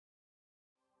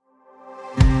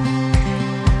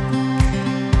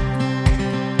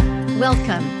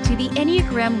Welcome to the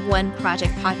Enneagram 1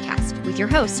 Project podcast with your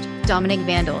host, Dominic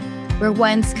Vandal, where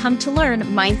ones come to learn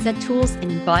mindset tools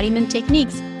and embodiment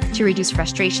techniques to reduce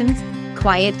frustrations,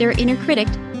 quiet their inner critic,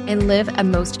 and live a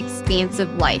most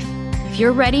expansive life. If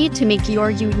you're ready to make your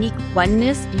unique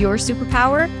oneness your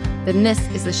superpower, then this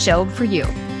is the show for you.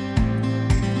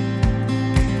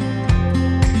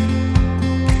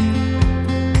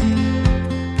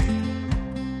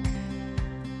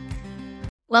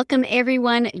 Welcome,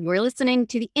 everyone. You're listening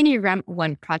to the Enneagram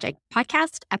 1 Project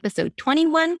podcast, episode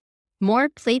 21, More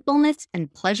Playfulness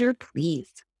and Pleasure, Please.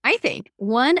 I think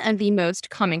one of the most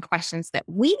common questions that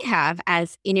we have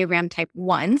as Enneagram Type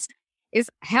 1s is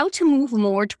how to move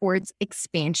more towards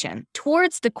expansion,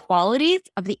 towards the qualities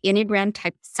of the Enneagram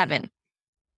Type 7.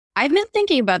 I've been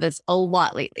thinking about this a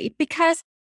lot lately because,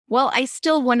 while I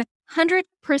still 100%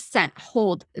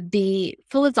 hold the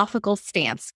philosophical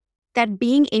stance that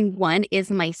being a 1 is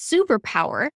my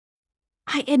superpower,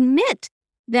 I admit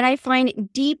that I find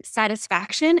deep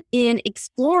satisfaction in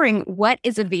exploring what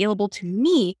is available to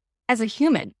me as a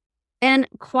human. And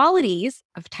qualities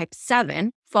of Type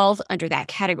 7 falls under that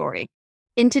category.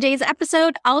 In today's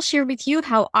episode, I'll share with you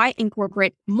how I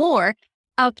incorporate more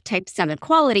of Type 7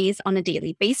 qualities on a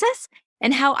daily basis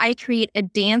and how I create a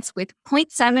dance with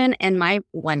Point 7 and my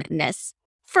oneness.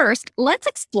 First, let's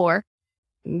explore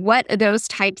what those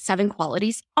Type 7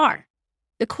 qualities are.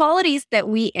 The qualities that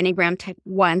we Enneagram Type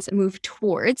 1s move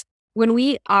towards when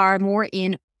we are more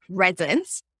in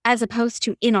presence as opposed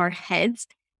to in our heads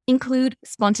include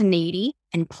spontaneity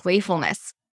and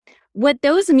playfulness. What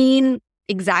those mean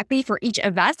exactly for each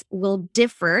of us will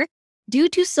differ due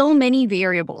to so many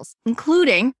variables,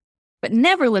 including, but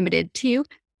never limited to,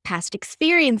 past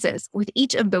experiences with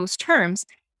each of those terms,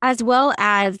 as well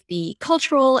as the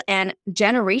cultural and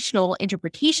generational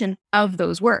interpretation of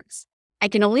those words. I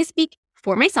can only speak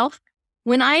for myself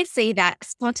when I say that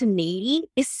spontaneity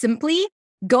is simply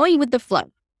going with the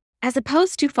flow, as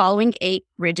opposed to following a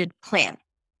rigid plan.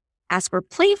 As for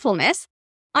playfulness,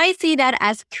 I see that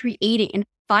as creating and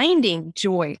finding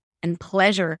joy and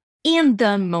pleasure in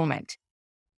the moment.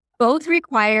 Both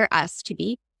require us to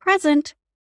be present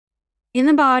in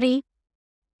the body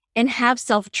and have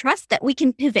self-trust that we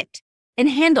can pivot and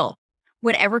handle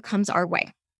whatever comes our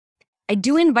way. I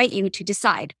do invite you to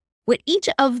decide what each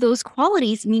of those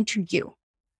qualities mean to you.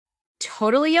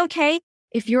 Totally okay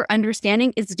if your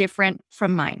understanding is different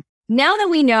from mine. Now that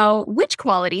we know which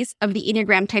qualities of the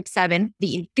Enneagram Type 7,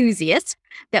 the enthusiast,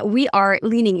 that we are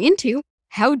leaning into,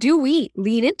 how do we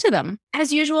lean into them?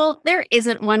 As usual, there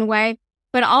isn't one way,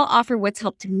 but I'll offer what's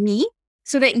helped me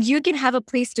so that you can have a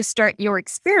place to start your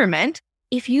experiment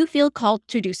if you feel called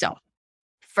to do so.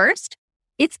 First,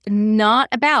 it's not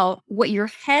about what your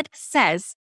head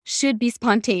says should be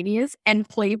spontaneous and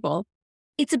playful.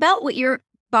 It's about what your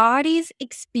body's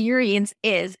experience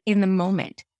is in the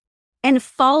moment and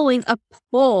following a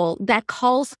pull that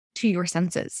calls to your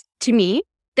senses. To me,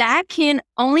 that can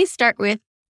only start with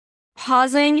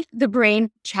pausing the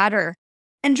brain chatter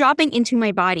and dropping into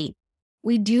my body.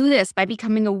 We do this by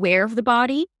becoming aware of the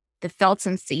body, the felt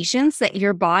sensations that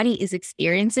your body is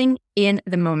experiencing in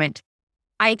the moment.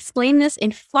 I explain this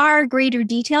in far greater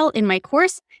detail in my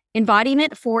course,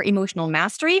 Embodiment for Emotional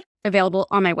Mastery, available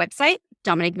on my website,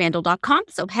 dominicvandal.com.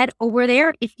 So head over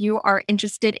there if you are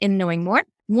interested in knowing more.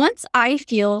 Once I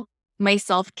feel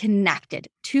myself connected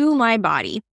to my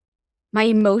body, my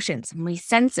emotions, my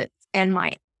senses, and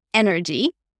my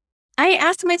energy, I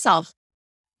ask myself,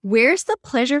 where's the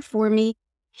pleasure for me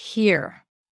here?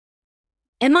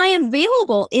 Am I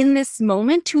available in this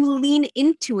moment to lean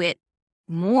into it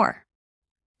more?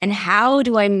 And how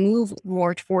do I move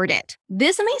more toward it?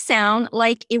 This may sound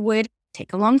like it would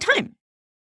take a long time.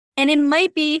 And it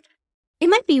might be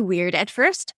weird at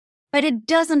first, but it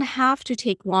doesn't have to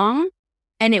take long,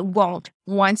 and it won't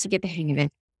once you get the hang of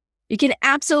it. You can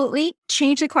absolutely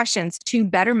change the questions to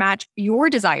better match your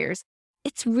desires.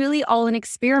 It's really all an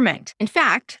experiment. In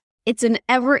fact, it's an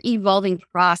ever-evolving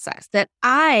process that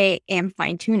I am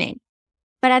fine-tuning.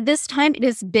 But at this time, it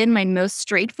has been my most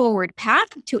straightforward path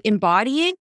to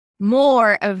embodying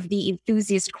more of the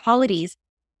enthusiast qualities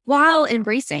while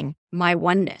embracing my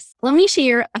oneness. Let me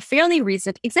share a fairly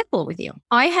recent example with you.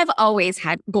 I have always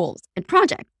had goals and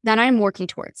projects that I'm working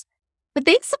towards, but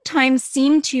they sometimes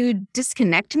seem to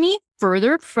disconnect me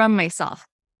further from myself,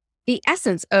 the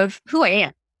essence of who I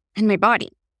am and my body.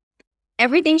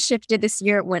 Everything shifted this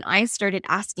year when I started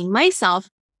asking myself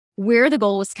where the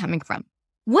goal was coming from.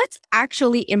 What's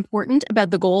actually important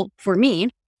about the goal for me?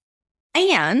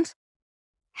 And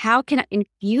how can I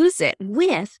infuse it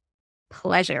with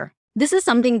pleasure? This is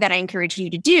something that I encourage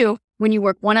you to do when you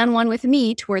work one-on-one with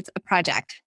me towards a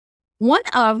project. One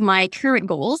of my current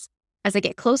goals as I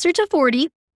get closer to 40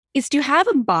 is to have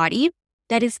a body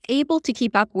that is able to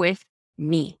keep up with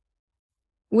me,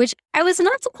 which I was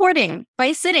not supporting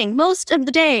by sitting most of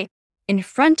the day in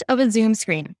front of a Zoom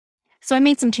screen. So I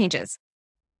made some changes.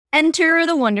 Enter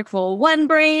the wonderful one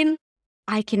brain.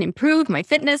 I can improve my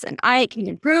fitness and I can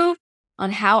improve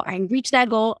on how I reach that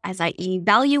goal as I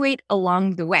evaluate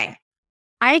along the way.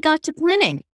 I got to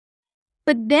planning.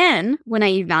 But then when I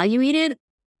evaluated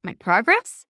my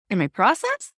progress and my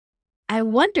process, I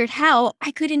wondered how I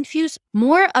could infuse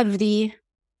more of the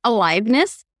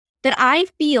aliveness that I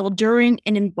feel during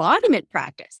an embodiment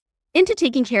practice into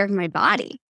taking care of my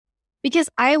body, because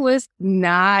I was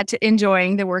not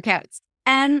enjoying the workouts.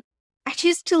 And I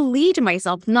choose to lead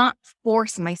myself, not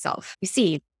force myself. You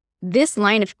see, this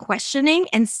line of questioning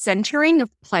and centering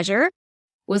of pleasure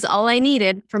was all I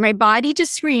needed for my body to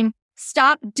scream,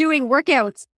 stop doing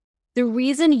workouts. The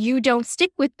reason you don't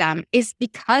stick with them is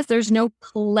because there's no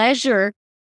pleasure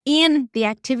in the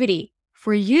activity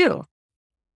for you.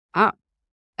 Ah,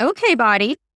 okay,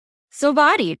 body. So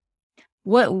body,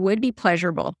 what would be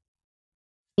pleasurable?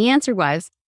 The answer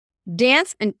was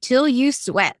dance until you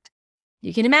sweat.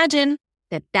 You can imagine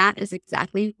that that is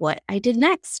exactly what I did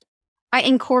next. I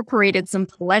incorporated some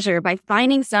pleasure by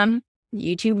finding some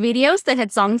YouTube videos that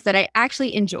had songs that I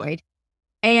actually enjoyed.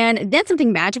 And then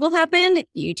something magical happened.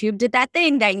 YouTube did that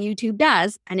thing that YouTube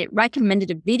does, and it recommended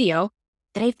a video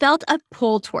that I felt a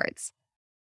pull towards.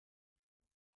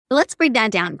 Let's break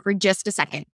that down for just a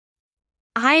second.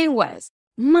 I was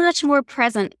much more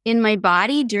present in my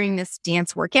body during this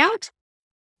dance workout,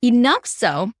 enough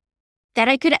so that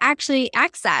I could actually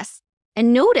access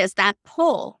and notice that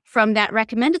pull from that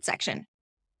recommended section.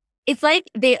 It's like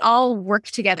they all work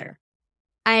together.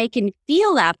 I can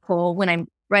feel that pull when I'm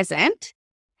present.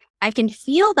 I can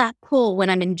feel that pull when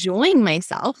I'm enjoying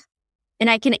myself.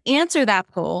 And I can answer that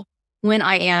pull when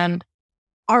I am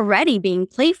already being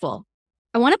playful.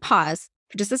 I want to pause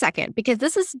for just a second because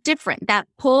this is different. That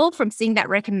pull from seeing that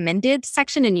recommended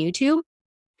section in YouTube,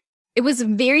 it was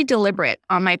very deliberate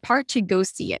on my part to go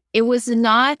see it. It was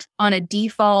not on a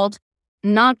default,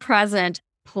 not present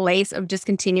place of just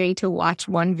continuing to watch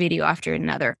one video after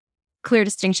another. Clear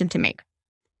distinction to make.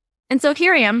 And so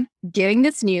here I am giving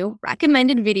this new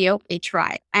recommended video a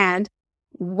try. And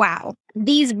wow,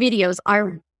 these videos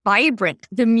are vibrant.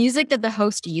 The music that the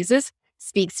host uses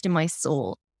speaks to my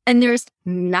soul. And there's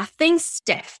nothing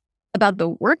stiff about the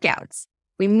workouts.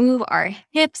 We move our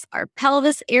hips, our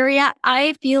pelvis area.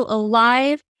 I feel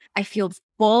alive. I feel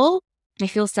full. I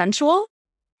feel sensual.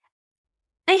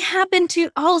 I happen to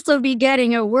also be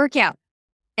getting a workout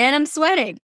and I'm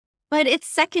sweating, but it's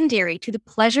secondary to the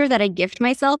pleasure that I gift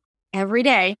myself every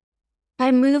day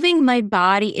by moving my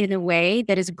body in a way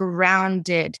that is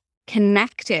grounded,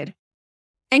 connected,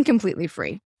 and completely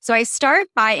free. So I start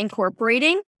by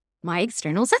incorporating my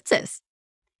external senses.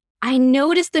 I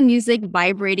notice the music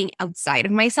vibrating outside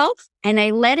of myself and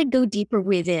I let it go deeper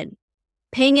within,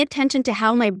 paying attention to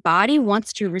how my body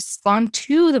wants to respond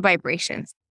to the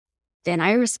vibrations. Then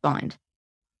I respond,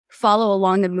 follow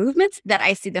along the movements that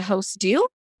I see the host do.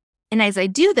 And as I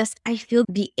do this, I feel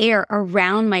the air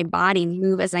around my body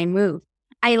move as I move.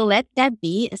 I let that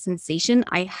be a sensation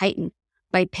I heighten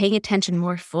by paying attention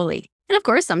more fully. And of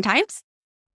course, sometimes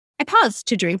I pause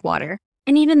to drink water.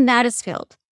 And even that is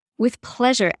filled with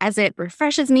pleasure as it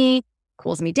refreshes me,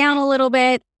 cools me down a little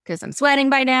bit because I'm sweating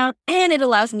by now, and it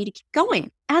allows me to keep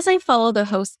going. As I follow the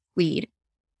host's lead,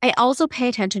 I also pay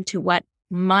attention to what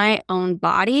my own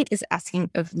body is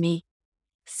asking of me.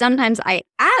 Sometimes I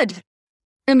add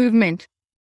a movement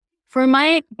for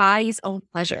my body's own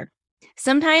pleasure.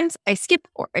 Sometimes I skip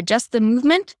or adjust the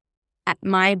movement at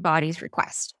my body's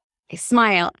request. I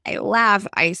smile, I laugh,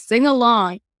 I sing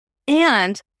along,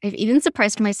 and I've even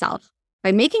surprised myself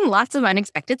by making lots of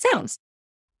unexpected sounds,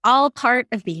 all part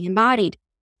of being embodied.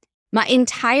 My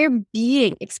entire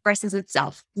being expresses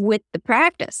itself with the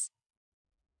practice.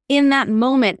 In that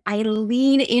moment, I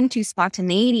lean into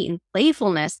spontaneity and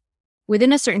playfulness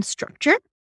within a certain structure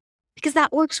because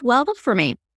that works well for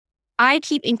me. I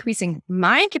keep increasing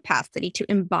my capacity to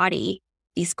embody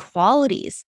these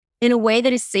qualities in a way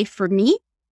that is safe for me.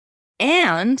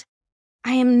 And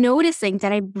I am noticing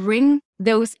that I bring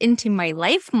those into my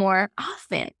life more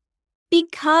often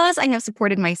because I have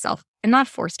supported myself and not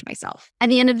forced myself. At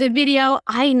the end of the video,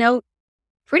 I note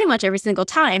pretty much every single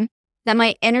time that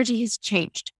my energy has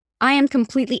changed. I am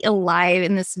completely alive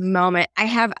in this moment. I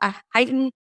have a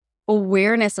heightened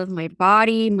awareness of my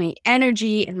body, my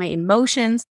energy, and my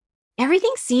emotions.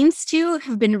 Everything seems to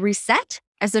have been reset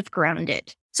as if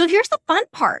grounded. So here's the fun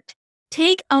part.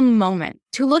 Take a moment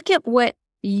to look at what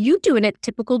you do in a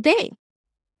typical day?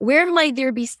 Where might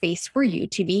there be space for you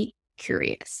to be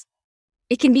curious?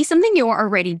 It can be something you're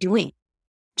already doing,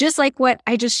 just like what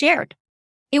I just shared.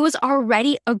 It was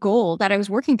already a goal that I was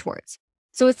working towards.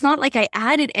 So it's not like I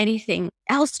added anything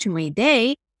else to my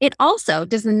day. It also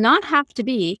does not have to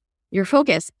be your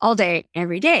focus all day,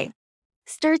 every day.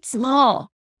 Start small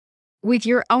with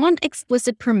your own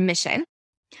explicit permission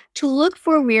to look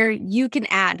for where you can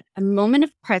add a moment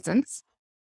of presence,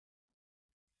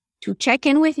 to check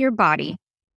in with your body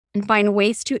and find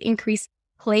ways to increase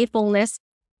playfulness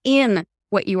in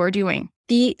what you are doing.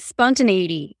 The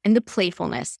spontaneity and the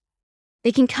playfulness,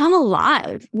 they can come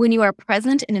alive when you are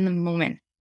present and in the moment.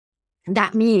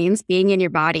 That means being in your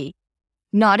body,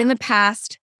 not in the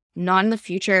past, not in the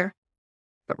future,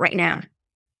 but right now.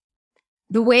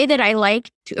 The way that I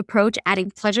like to approach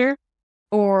adding pleasure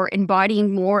or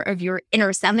embodying more of your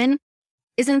inner seven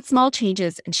is in small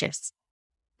changes and shifts.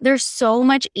 They're so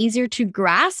much easier to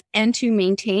grasp and to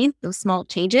maintain those small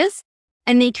changes,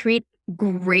 and they create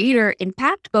greater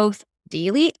impact both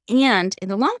daily and in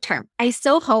the long term. I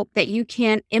so hope that you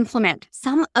can implement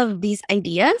some of these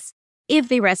ideas if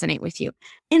they resonate with you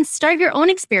and start your own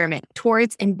experiment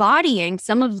towards embodying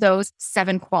some of those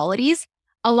 7 qualities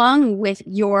along with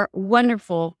your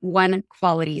wonderful 1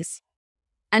 qualities.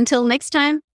 Until next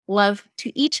time, love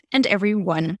to each and every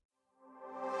one.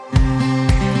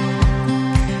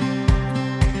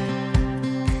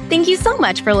 Thank you so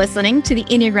much for listening to the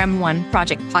Enneagram 1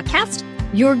 Project Podcast,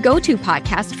 your go-to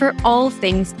podcast for all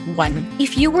things 1.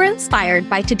 If you were inspired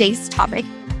by today's topic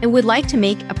and would like to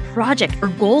make a project or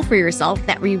goal for yourself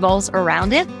that revolves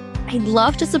around it, I'd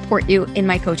love to support you in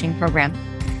my coaching program.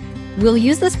 We'll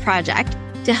use this project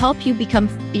to help you become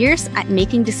fierce at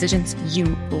making decisions you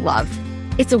love.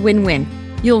 It's a win-win.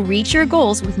 You'll reach your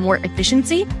goals with more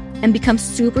efficiency and become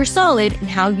super solid in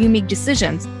how you make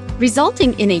decisions,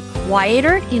 resulting in a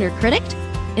quieter inner critic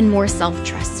and more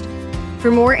self-trust. For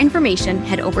more information,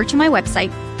 head over to my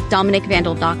website,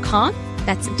 dominicvandal.com.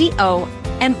 That's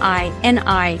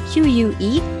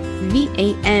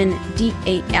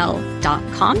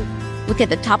DOMINIQUEVANDAL.com. Look at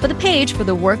the top of the page for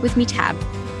the Work With Me tab.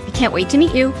 I can't wait to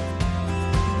meet you.